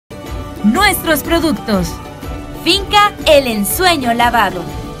Nuestros productos. Finca El Ensueño Lavado.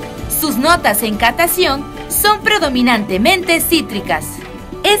 Sus notas en catación son predominantemente cítricas.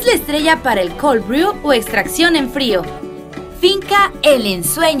 Es la estrella para el cold brew o extracción en frío. Finca El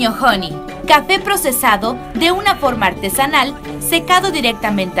Ensueño Honey. Café procesado de una forma artesanal, secado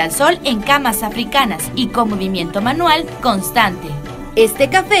directamente al sol en camas africanas y con movimiento manual constante. Este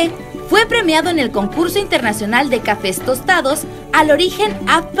café fue premiado en el concurso internacional de cafés tostados al origen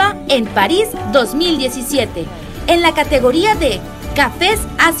APA en París 2017, en la categoría de cafés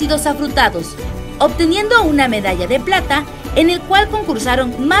ácidos afrutados, obteniendo una medalla de plata en el cual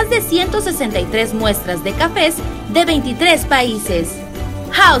concursaron más de 163 muestras de cafés de 23 países.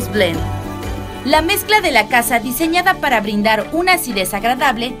 House Blend. La mezcla de la casa diseñada para brindar una acidez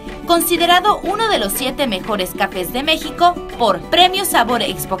agradable, considerado uno de los 7 mejores cafés de México por Premio Sabor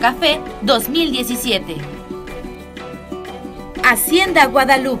Expo Café 2017. Hacienda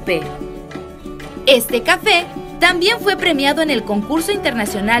Guadalupe. Este café también fue premiado en el concurso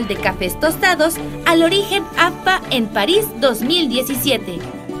internacional de cafés tostados al origen APA en París 2017,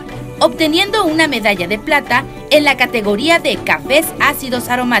 obteniendo una medalla de plata en la categoría de cafés ácidos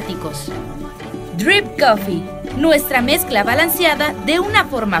aromáticos. Drip Coffee, nuestra mezcla balanceada de una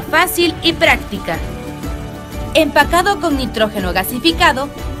forma fácil y práctica. Empacado con nitrógeno gasificado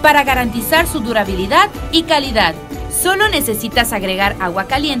para garantizar su durabilidad y calidad. Solo necesitas agregar agua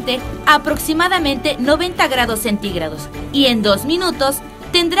caliente a aproximadamente 90 grados centígrados y en 2 minutos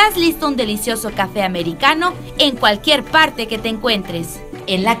tendrás listo un delicioso café americano en cualquier parte que te encuentres,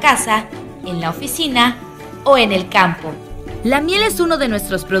 en la casa, en la oficina o en el campo. La miel es uno de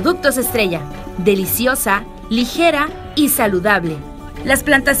nuestros productos estrella, deliciosa, ligera y saludable. Las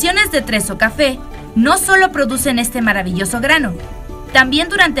plantaciones de TRESSO Café no solo producen este maravilloso grano, también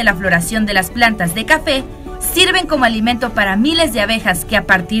durante la floración de las plantas de café sirven como alimento para miles de abejas que a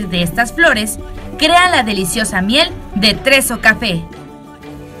partir de estas flores crean la deliciosa miel de TRESSO Café.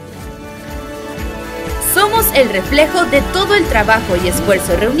 Somos el reflejo de todo el trabajo y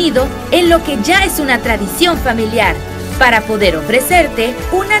esfuerzo reunido en lo que ya es una tradición familiar, para poder ofrecerte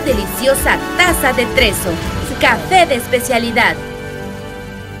una deliciosa taza de TRESSO, café de especialidad.